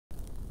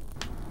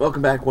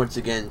Welcome back once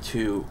again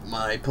to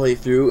my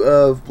playthrough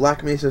of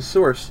Black Mesa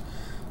Source.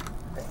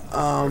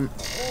 I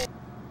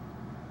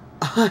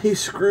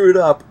screwed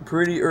up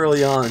pretty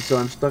early on, so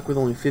I'm stuck with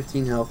only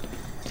 15 health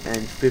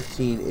and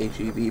 15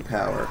 HEV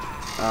power.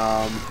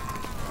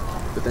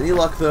 With any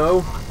luck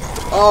though...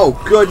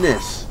 Oh,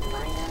 goodness!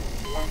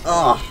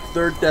 Ah,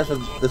 third death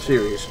of the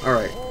series.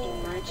 Alright.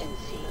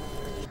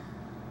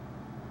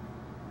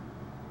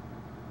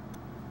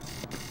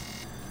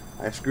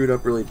 I screwed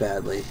up really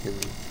badly in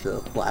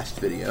the last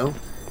video.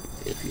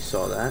 If you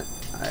saw that,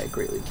 I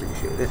greatly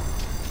appreciate it.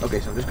 Okay,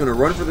 so I'm just gonna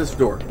run for this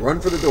door.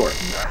 Run for the door.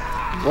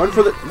 Run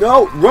for the...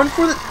 No! Run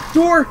for the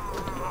door!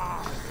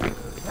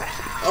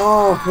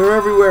 Oh, they're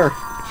everywhere.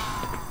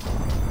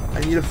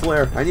 I need a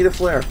flare. I need a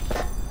flare.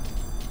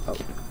 Oh,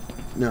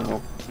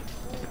 no.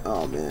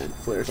 Oh, man.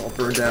 Flare's all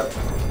burned out.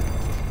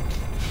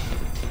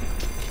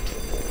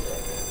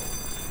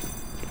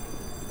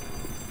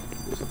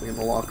 There's something in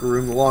the locker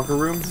room. The locker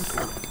room.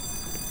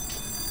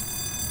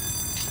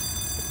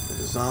 There's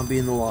a zombie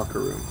in the locker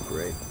room.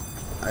 Great.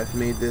 I've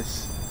made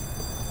this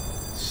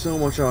so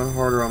much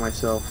harder on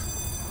myself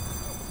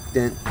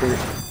than it,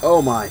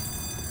 oh my,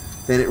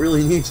 than it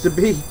really needs to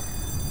be.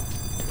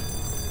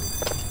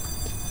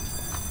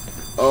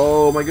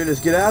 Oh my goodness,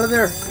 get out of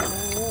there.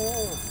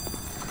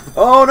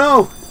 Oh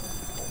no!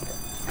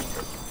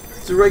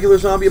 It's a regular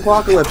zombie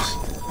apocalypse.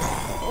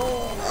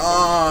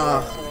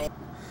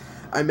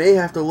 I may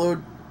have to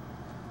load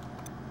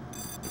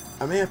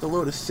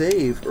a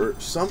save or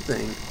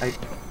something.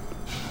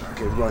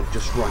 Okay, run,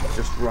 just run,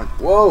 just run.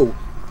 Whoa!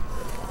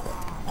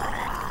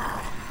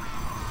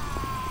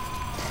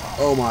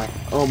 Oh my,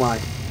 oh my,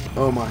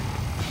 oh my.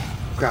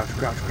 Crouch,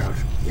 crouch, crouch.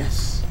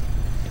 Yes.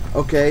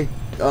 Okay,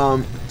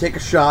 take a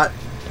shot.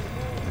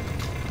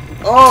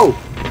 Oh!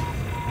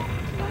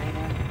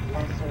 Minor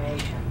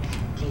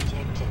lacerations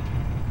detected.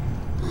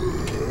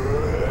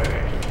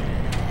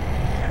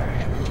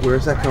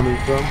 Where's that coming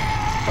from?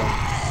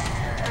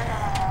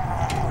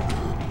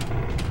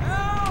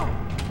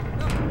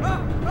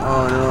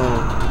 Oh no.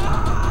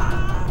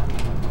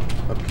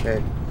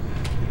 Okay.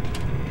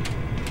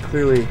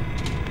 Clearly,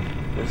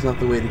 that's not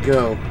the way to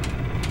go.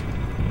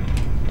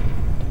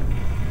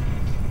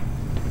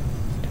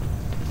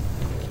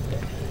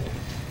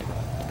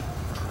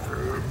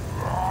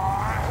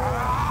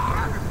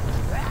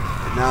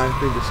 Now I've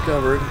been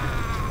discovered.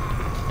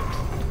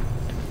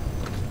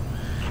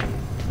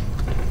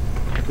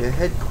 Okay, a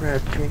head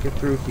crab can't get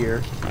through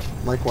here.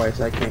 Likewise,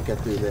 I can't get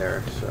through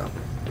there, so...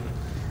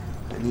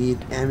 I need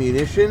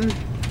ammunition,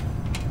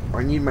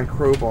 or I need my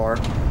crowbar.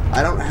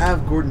 I don't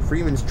have Gordon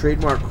Freeman's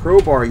trademark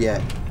crowbar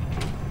yet.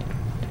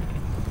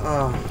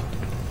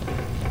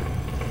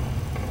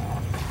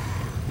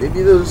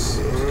 Maybe those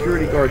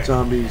security guard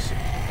zombies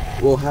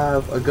will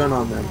have a gun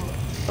on them.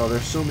 Oh,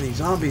 there's so many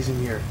zombies in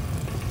here.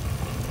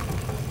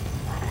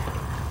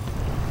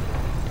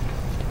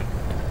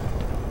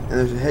 And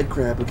there's a head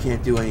crab who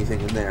can't do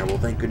anything in there. Well,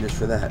 thank goodness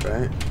for that,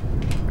 right?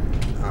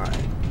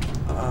 Alright.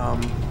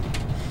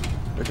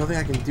 There's nothing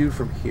I can do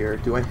from here.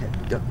 Do I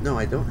have... No,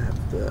 I don't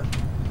have the...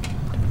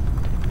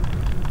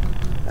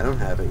 I don't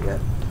have it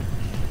yet.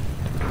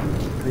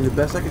 I think the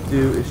best I could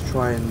do is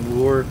try and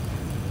lure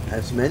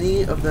as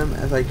many of them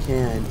as I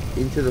can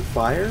into the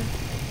fire.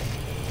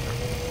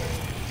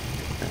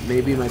 That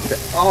may be my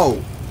best...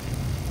 Oh!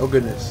 Oh,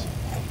 goodness.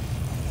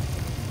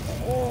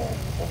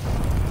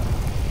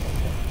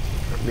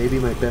 Maybe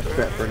my best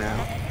bet for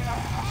now.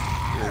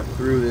 I'm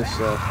through this,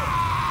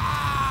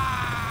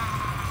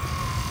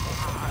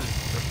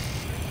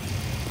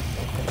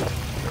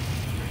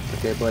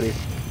 Okay, buddy.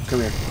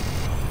 Come here.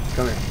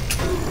 Come here.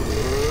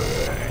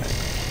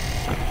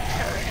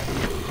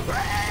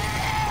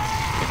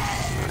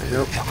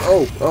 Nope.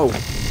 Oh! Oh!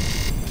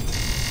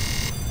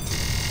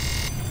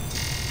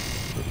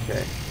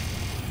 Okay.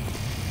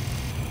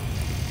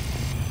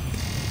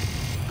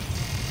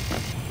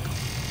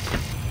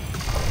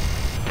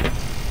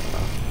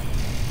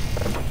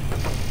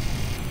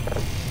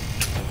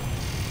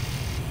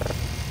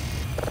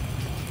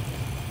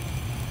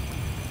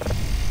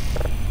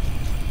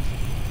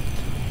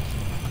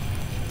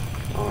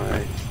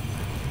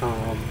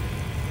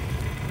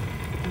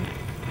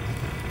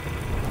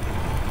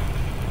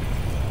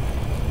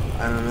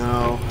 I don't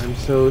know. I'm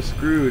so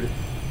screwed.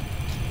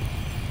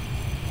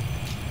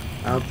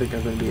 I don't think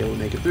I'm going to be able to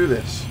make it through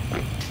this.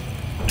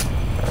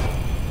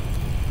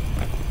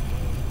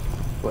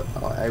 But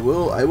I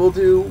will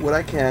do what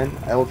I can.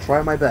 I will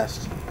try my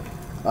best.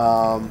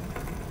 I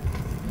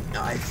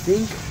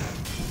think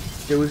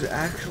there was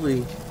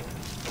actually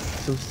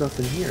some stuff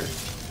in here.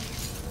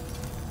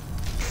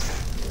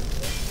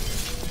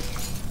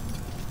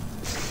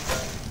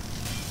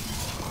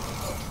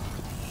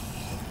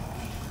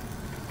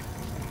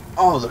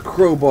 Oh, the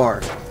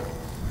crowbar.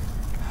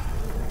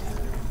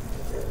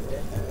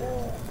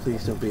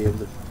 Please don't be able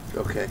to...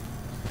 Okay.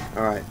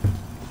 Alright.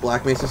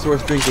 Black Mesa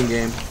Source drinking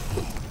game.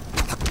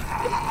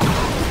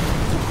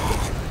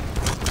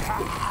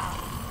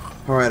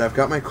 Alright, I've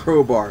got my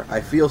crowbar.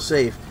 I feel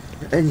safe.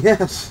 And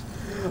yes,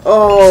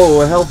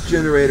 Oh, a health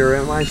generator.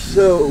 Am I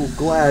so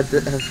glad to,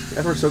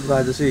 ever so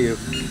glad to see you.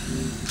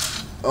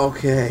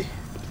 Okay.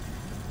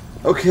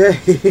 Okay.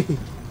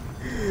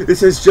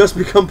 This has just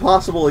become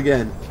possible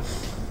again.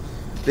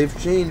 They've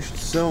changed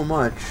so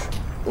much.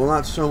 Well,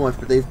 not so much,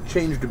 but they've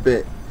changed a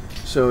bit.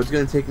 So it's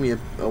going to take me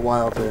a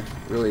while to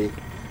really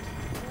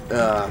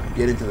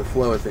get into the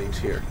flow of things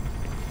here.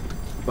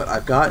 But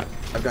I've got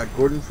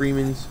Gordon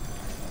Freeman's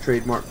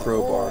trademark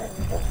crowbar.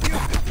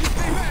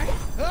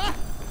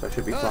 So I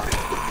should be fine.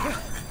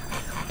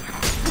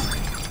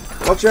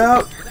 Watch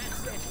out!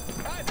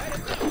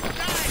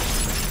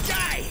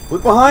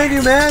 Look behind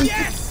you, man!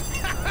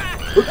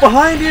 Look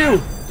behind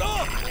you!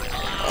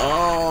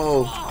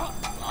 Oh.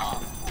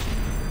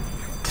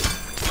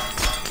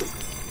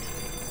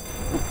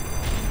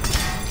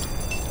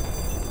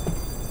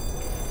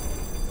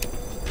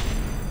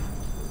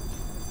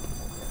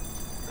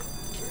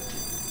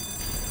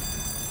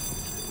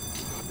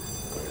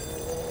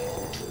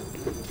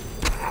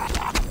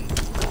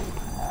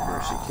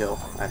 Mercy kill.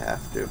 I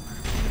have to.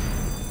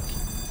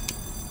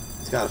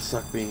 It's gotta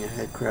suck being a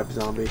head crab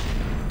zombie.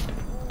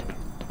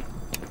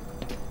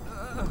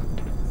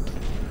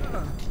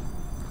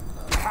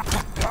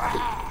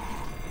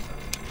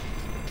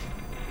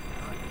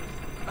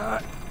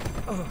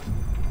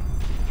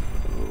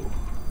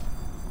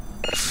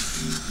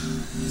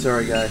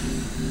 Sorry, guy.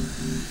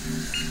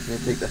 I'm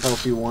gonna take the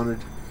health you wanted.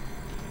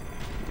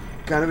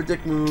 Kind of a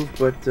dick move,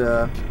 but,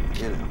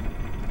 you know.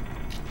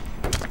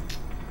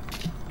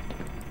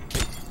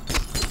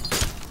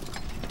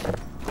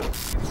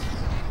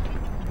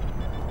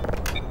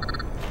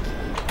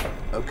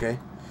 Okay.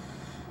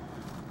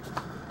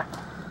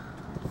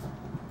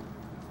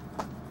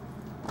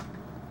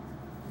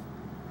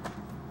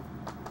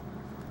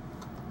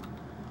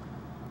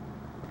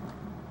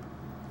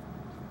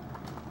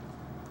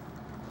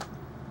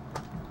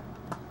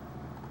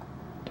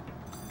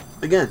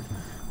 Again,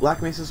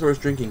 Black Mesa Source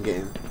drinking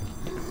game.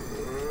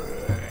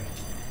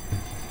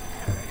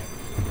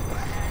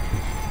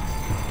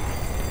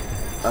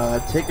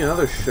 Take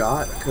another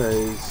shot,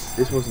 because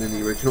this wasn't in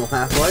the original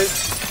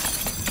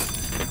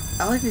Half-Life.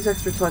 I like these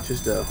extra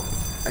touches, though.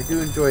 I do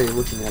enjoy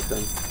looking at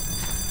them.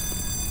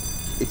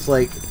 It's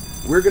like,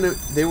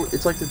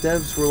 it's like the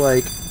devs were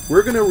like,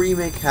 we're gonna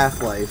remake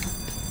Half-Life,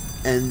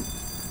 and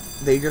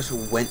they just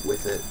went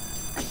with it.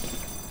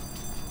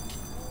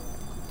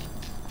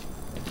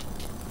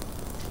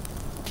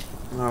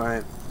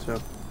 Alright, so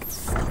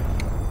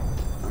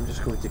I'm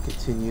just going to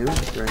continue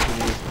drinking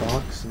this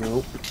box.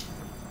 Nope.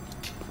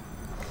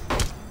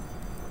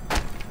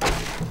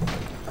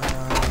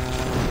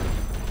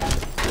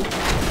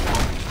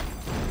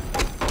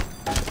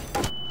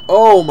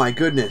 Oh my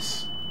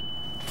goodness.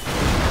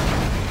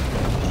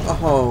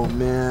 Oh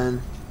man.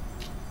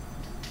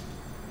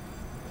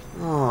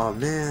 Oh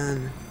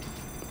man.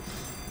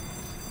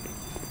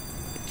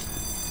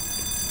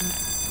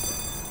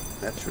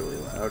 That's really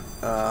loud.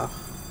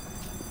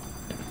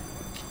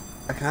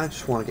 I kind of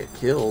just want to get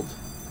killed.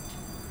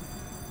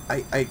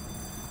 Okay.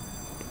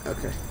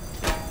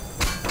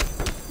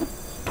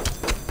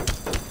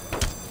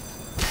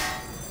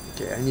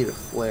 Okay, I need a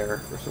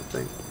flare or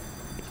something.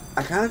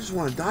 I kind of just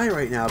want to die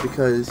right now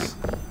because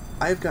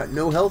I've got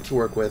no health to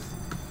work with.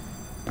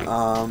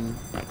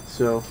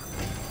 So...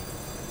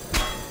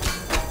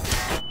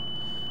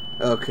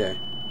 Okay.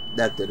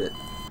 That did it.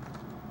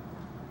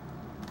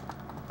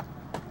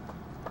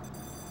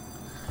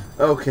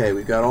 Okay,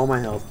 we got all my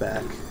health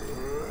back.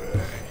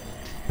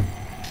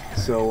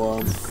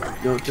 So,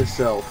 note to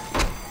self,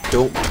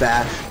 don't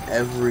bash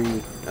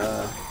every,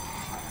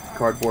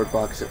 cardboard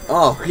box.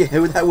 Oh, yeah,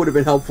 that would have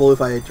been helpful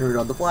if I had turned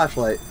on the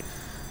flashlight.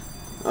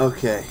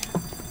 Okay.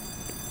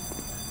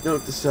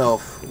 Note to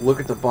self, look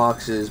at the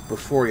boxes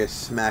before you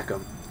smack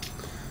them.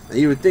 Now,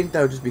 you would think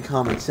that would just be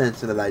common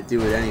sense and that I'd do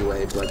it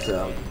anyway, but,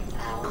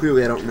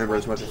 clearly I don't remember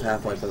as much of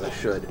Half-Life as I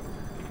should.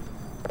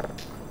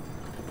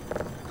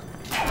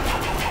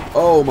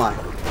 Oh my.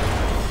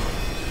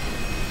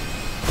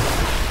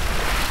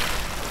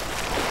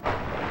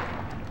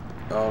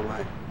 Oh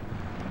my.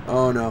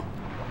 Oh no.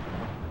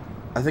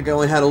 I think I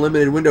only had a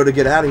limited window to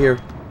get out of here.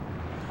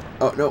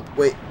 Oh no,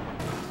 wait.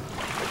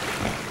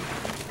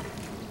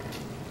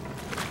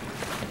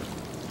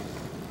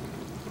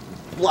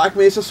 Black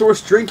Mesa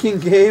Source drinking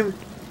game.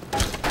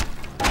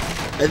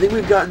 I think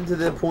we've gotten to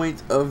the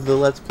point of the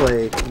Let's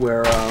Play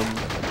where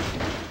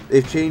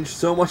they've changed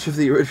so much of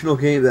the original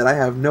game that I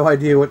have no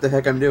idea what the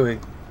heck I'm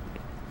doing.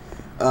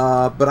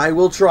 But I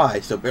will try,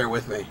 so bear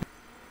with me.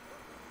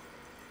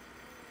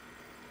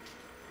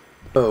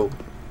 Oh,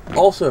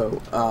 also,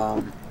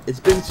 it's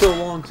been so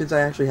long since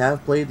I actually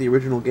have played the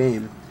original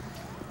game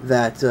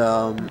that,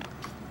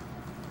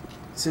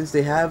 since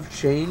they have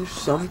changed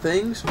some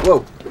things,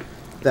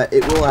 that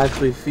it will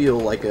actually feel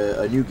like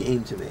a new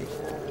game to me.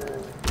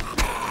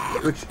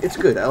 Which, it's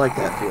good, I like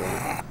that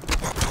feeling.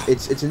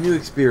 It's a new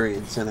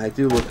experience, and I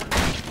do look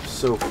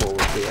so forward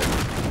to it.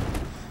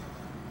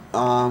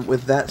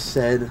 With that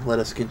said, let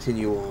us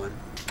continue on,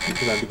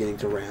 because I'm beginning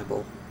to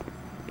ramble.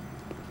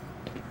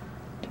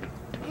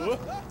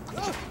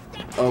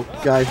 Oh,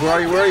 guys, where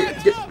are you? Where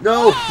are you?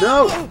 No!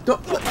 No!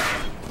 Don't...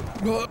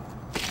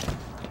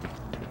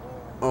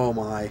 Oh,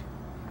 my.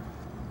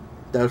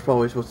 That was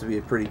probably supposed to be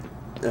a pretty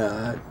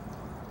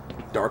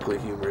darkly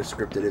humorous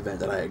scripted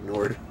event that I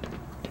ignored.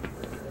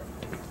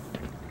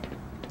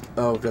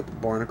 Oh, we've got the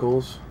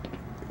barnacles.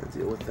 Gotta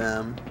deal with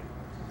them.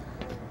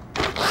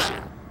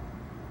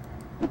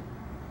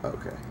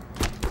 Okay.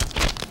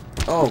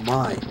 Oh,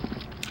 my.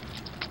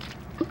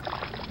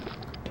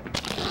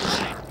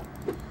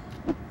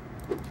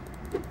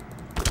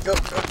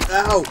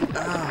 Ow!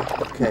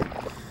 Ah, okay.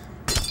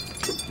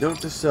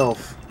 Note to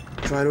self.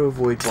 Try to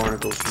avoid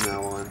barnacles from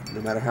now on. No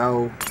matter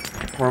how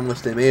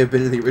harmless they may have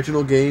been in the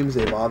original games,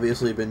 they've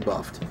obviously been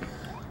buffed.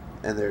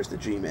 And there's the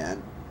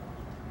G-Man.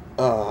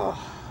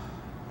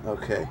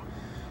 Okay.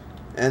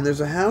 And there's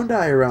a hound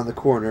eye around the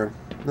corner.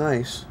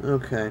 Nice.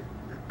 Okay.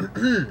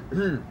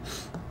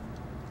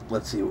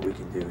 Let's see what we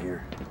can do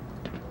here.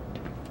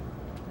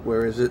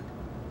 Where is it?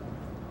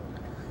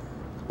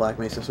 Black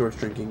Mesa Source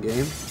drinking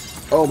game.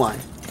 Oh my.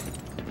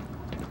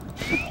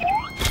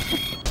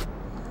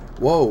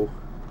 Whoa.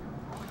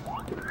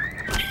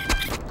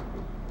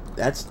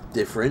 That's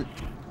different.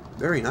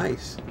 Very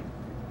nice.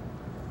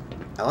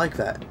 I like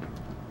that.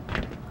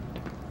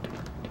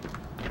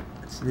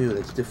 That's new,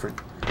 that's different.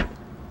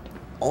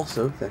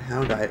 Also, that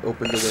hound eye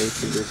opened the way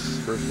to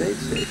this first aid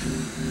station.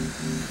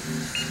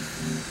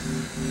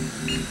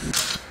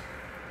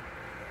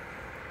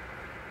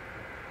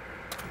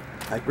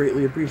 I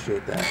greatly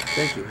appreciate that.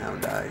 Thank you,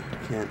 hound eye. I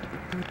can't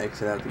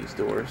exit out these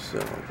doors, so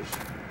I'll just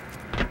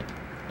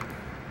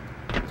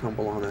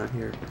tumble on out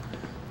here.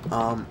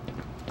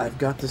 I've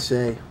got to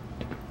say,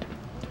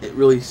 it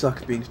really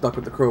sucks being stuck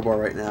with the crowbar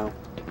right now.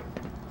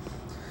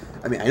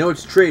 I mean, I know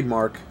it's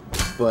trademark,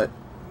 but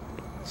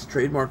it's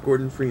trademark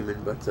Gordon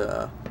Freeman, but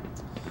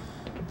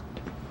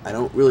I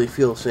don't really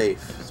feel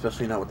safe,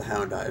 especially not with the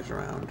hound eyes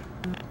around.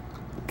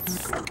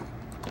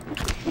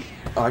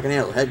 Oh, I can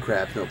handle head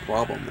crabs, no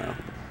problem, though.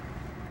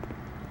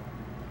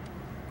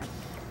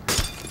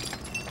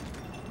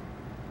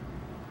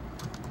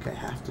 Okay, I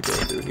have to go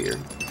through here.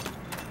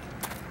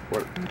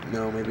 Or,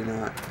 no, maybe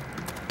not.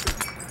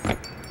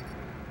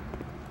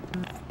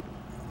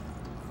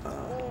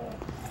 Oh,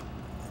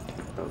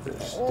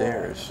 there's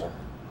stairs.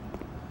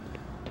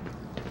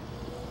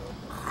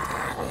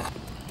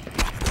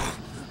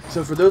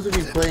 So for those of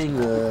you playing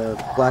the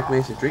Black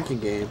Mesa drinking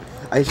game,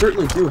 I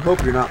certainly do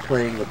hope you're not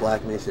playing the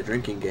Black Mesa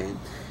drinking game.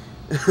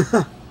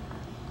 Because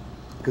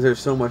there's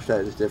so much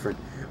that is different.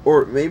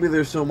 Or maybe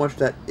there's so much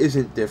that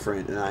isn't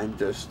different, and I'm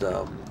just,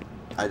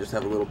 I just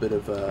have a little bit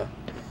of,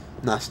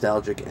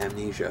 nostalgic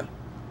amnesia.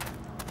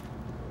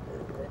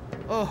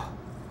 Oh,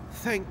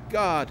 thank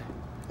God.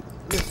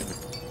 Listen,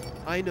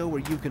 I know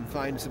where you can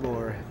find some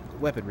more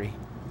weaponry.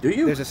 Do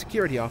you? There's a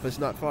security office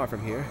not far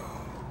from here.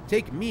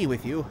 Take me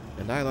with you,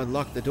 and I'll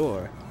unlock the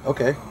door.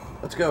 Okay,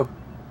 let's go.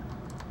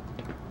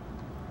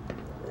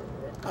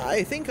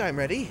 I think I'm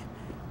ready.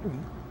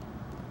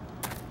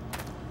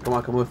 Come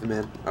on, come with me,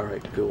 man.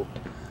 Alright, cool.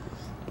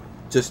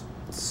 Just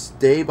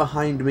stay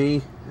behind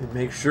me and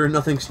make sure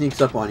nothing sneaks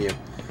up on you.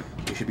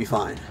 You should be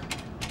fine.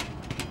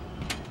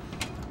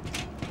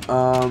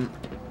 I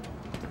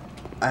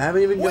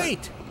haven't even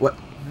Wait! What?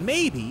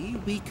 Maybe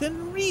we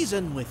can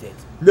reason with it.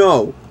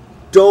 No!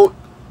 Don't!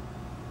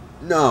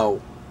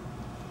 No.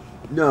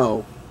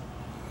 No.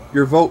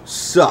 Your vote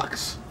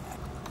sucks.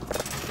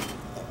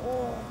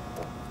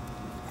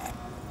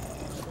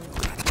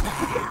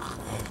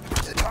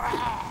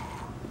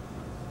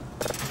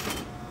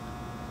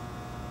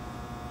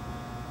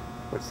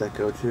 What's that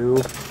go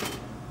to?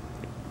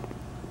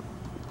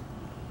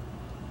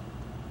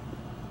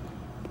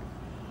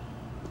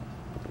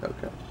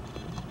 Okay.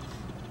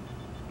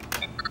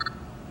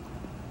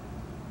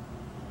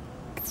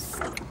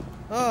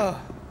 Oh,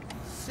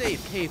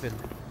 safe haven.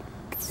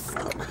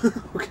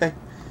 Okay.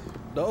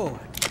 Oh.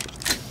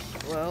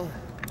 Well,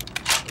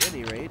 at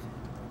any rate.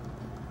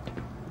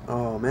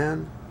 Oh,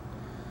 man.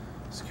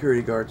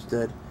 Security guard's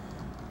dead.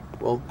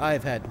 Well,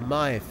 I've had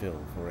my fill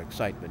for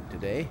excitement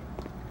today.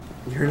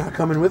 you're not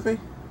coming with me?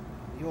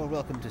 You're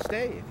welcome to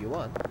stay if you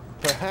want.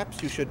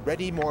 Perhaps you should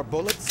ready more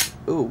bullets?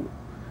 Ooh.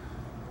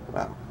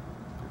 Wow.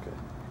 Okay.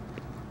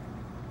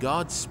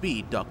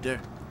 Godspeed, Doctor.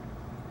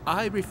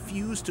 I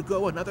refuse to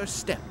go another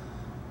step.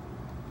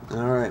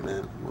 Alright,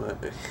 man. What?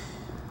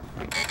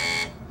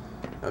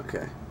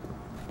 Okay.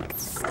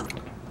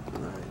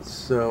 Alright,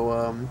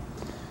 so,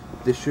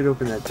 this should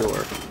open that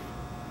door.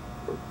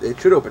 It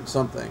should open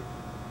something.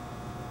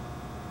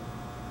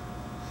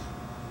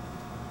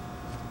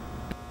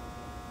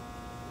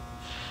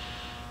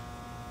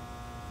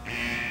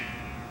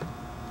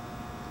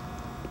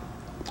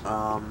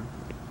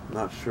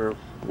 Not sure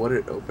what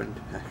it opened,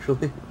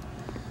 actually.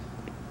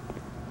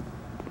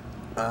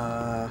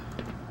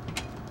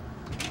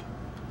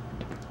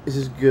 This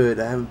is good.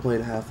 I haven't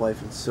played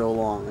Half-Life in so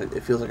long.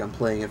 It feels like I'm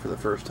playing it for the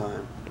first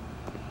time.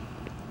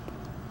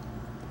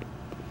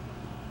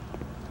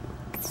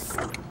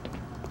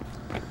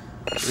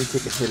 Let me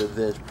take a hit of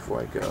this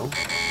before I go.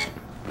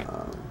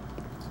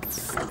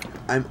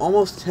 I'm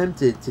almost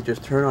tempted to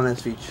just turn on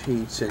SV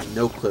cheats and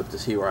no clip to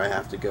see where I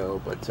have to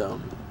go, but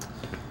I'm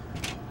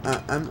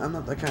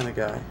not that kind of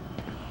guy.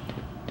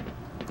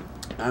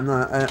 I'm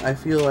not. I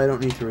feel I don't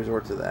need to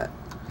resort to that.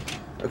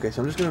 Okay,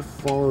 so I'm just gonna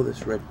follow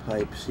this red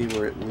pipe, see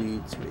where it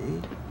leads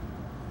me.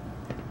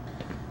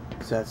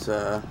 So that's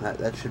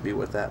that should be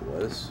what that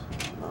was.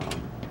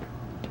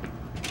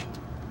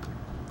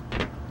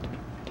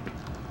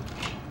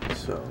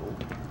 So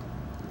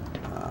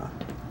hot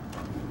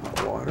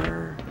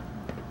water.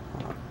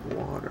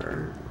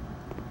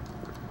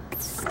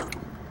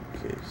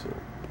 Okay, so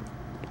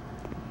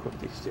go up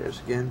these stairs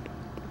again.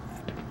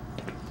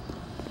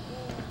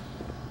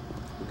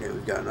 Okay,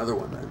 we've got another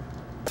one then.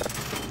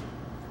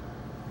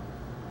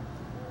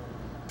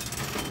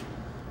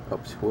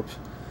 Oops, whoops.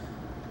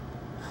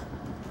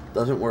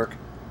 Doesn't work.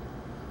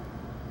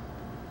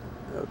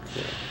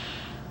 Okay.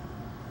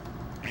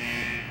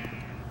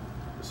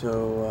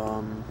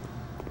 So,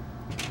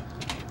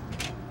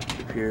 it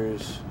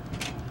appears...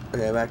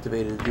 Okay, I've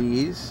activated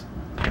these.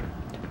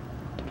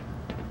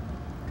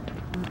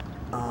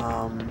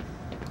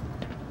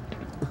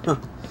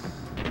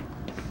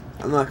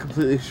 I'm not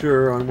completely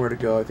sure on where to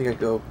go. I think I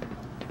go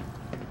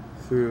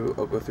through...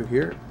 I'll go through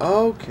here.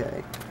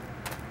 Okay.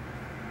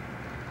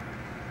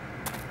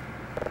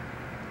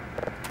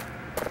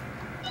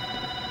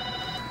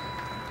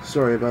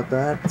 Sorry about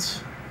that.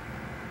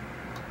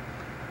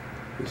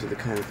 These are the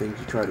kind of things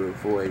you try to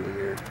avoid when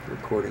you're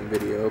recording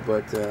video,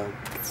 but,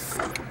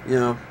 you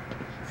know,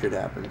 shit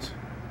happens.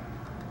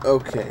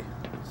 Okay,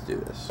 let's do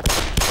this.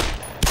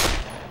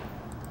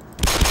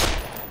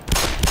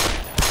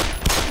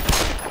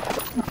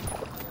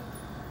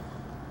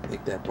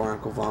 Make that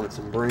barnacle vomit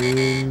some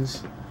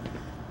brains.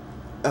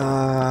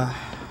 Oh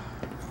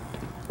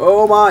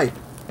my!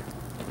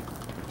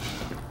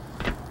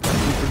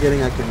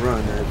 Forgetting I can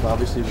run. I've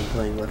obviously been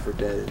playing Left 4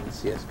 Dead and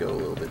CSGO a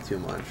little bit too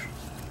much.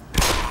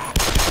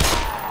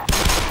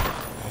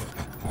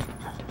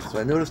 So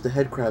I noticed the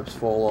head crabs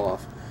fall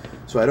off.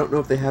 So I don't know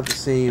if they have the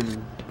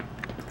same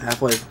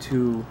Half-Life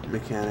 2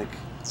 mechanic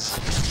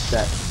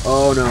that...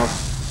 Oh no.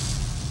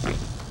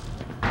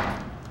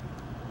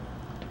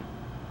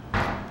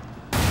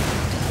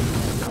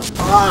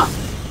 Ah!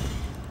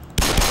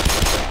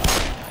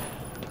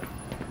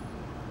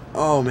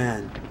 Oh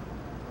man.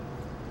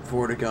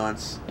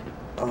 Vortigons.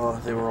 Oh,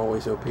 they were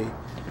always OP. I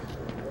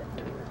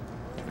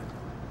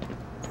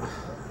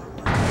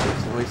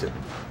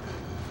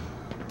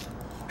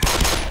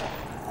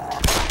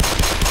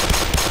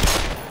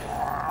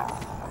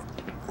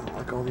don't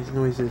like all these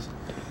noises.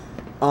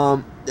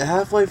 The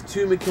Half-Life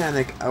 2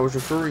 mechanic I was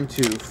referring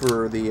to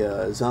for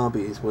the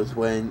zombies was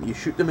when you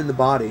shoot them in the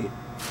body,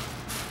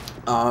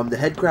 the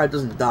head crab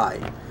doesn't die.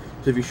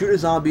 So if you shoot a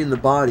zombie in the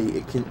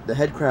body, the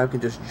head crab can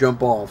just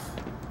jump off.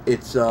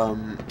 It's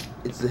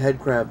the head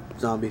crab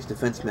zombie's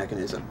defense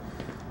mechanism.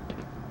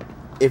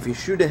 If you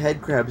shoot a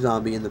head crab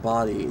zombie in the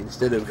body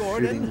instead of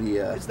Gordon, shooting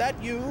the is that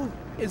you?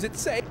 Is it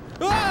safe?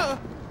 Ah!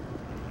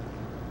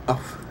 Oh.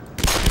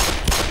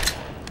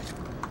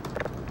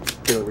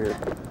 Get over here.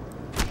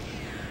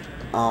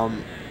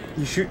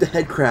 You shoot the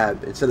head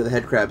crab instead of the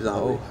head crab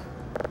zombie.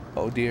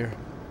 Oh dear.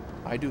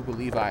 I do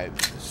believe I've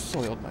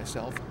soiled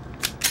myself.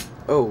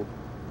 Oh.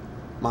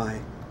 My.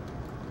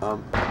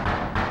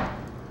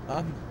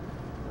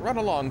 Run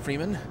along,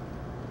 Freeman.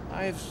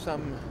 I've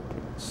some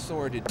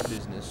sordid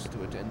business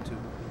to attend to.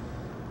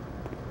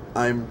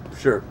 I'm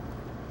sure.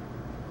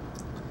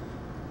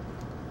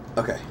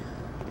 Okay.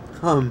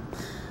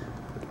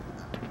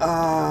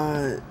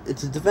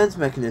 It's a defense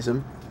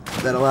mechanism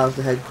that allows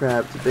the head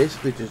crab to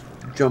basically just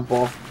jump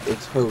off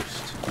its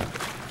host.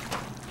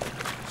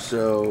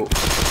 So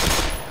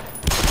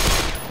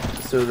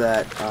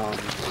that,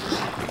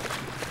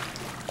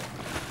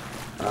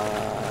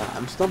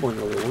 I'm stumbling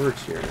over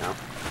words here now.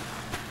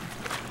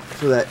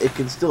 So that it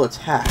can still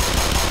attack.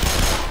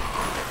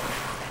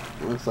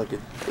 It looks like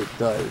it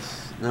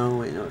does. No,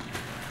 wait, no.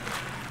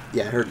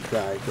 Yeah, I heard it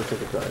die. It looks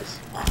like it does.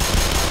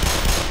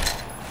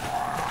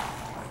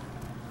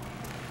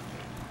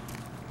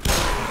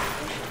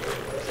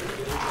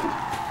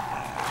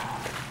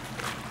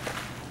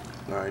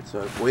 Alright,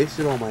 so I've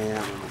wasted all my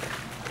ammo.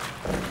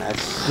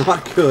 That's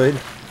not good.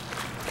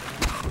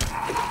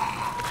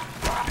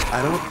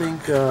 I don't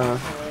think,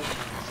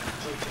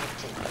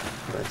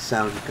 that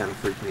sound kind of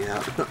freaked me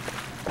out.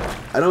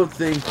 I don't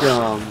think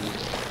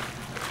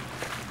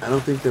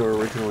there were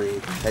originally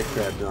head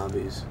crab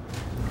zombies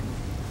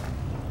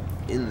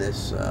in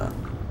this,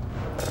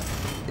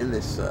 in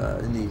these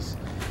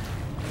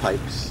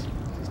pipes,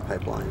 these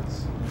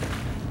pipelines.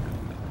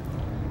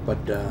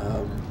 But,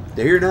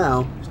 they're here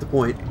now, is the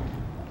point.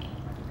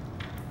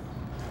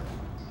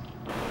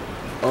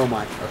 Oh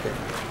my, okay.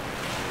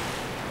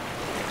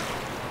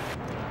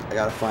 I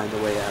gotta find a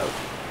way out.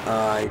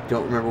 I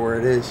don't remember where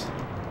it is.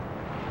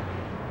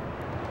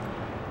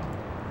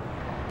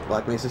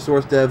 Black Mesa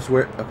Source devs,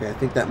 where... Okay, I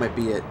think that might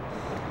be it.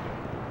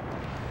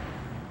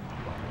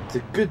 It's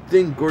a good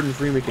thing Gordon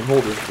Freeman can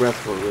hold his breath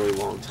for a really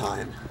long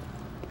time.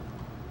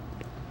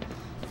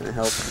 And a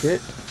health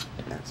kit.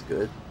 That's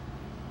good.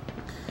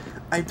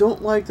 I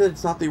don't like that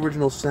it's not the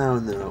original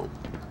sound, though.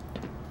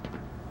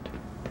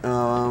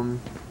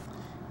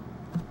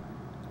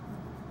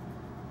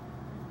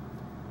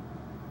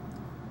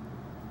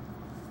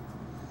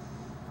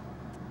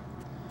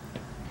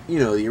 You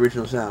know, the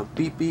original sound.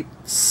 Beep, beep,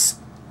 tss.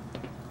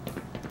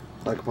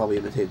 I could probably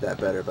imitate that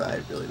better, but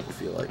I really don't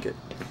feel like it.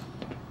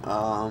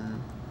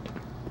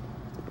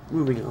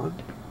 Moving on.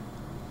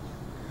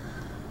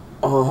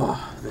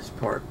 Oh, this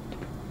part.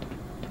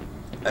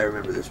 I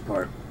remember this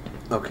part.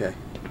 Okay.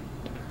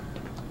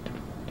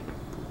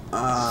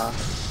 Wow,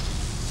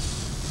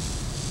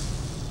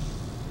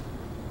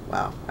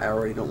 I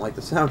already don't like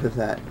the sound of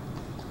that.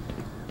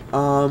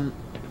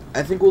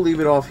 I think we'll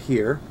leave it off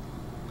here.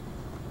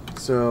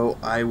 So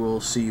I will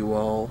see you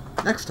all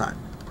next time.